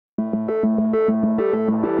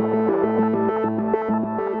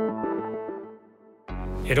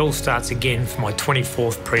It all starts again for my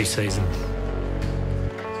 24th pre-season.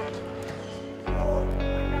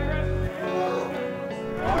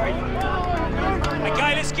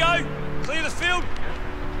 Okay, let's go. Clear the field.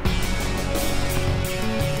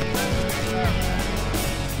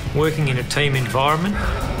 Working in a team environment,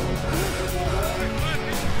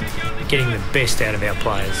 getting the best out of our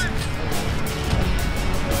players.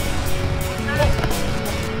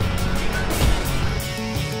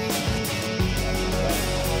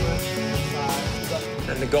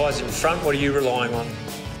 And the guys in front, what are you relying on?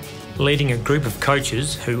 Leading a group of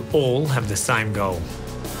coaches who all have the same goal.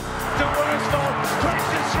 John Worsfold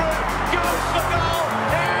crashes through, goes for goal,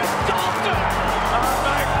 and Dalton! A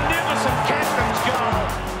magnificent captain's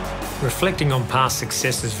goal. Reflecting on past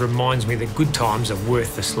successes reminds me that good times are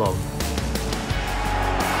worth the slog.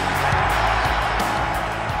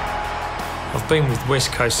 I've been with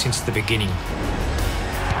West Coast since the beginning.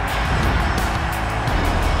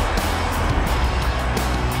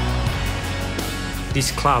 This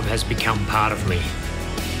club has become part of me,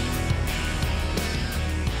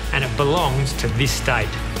 and it belongs to this state.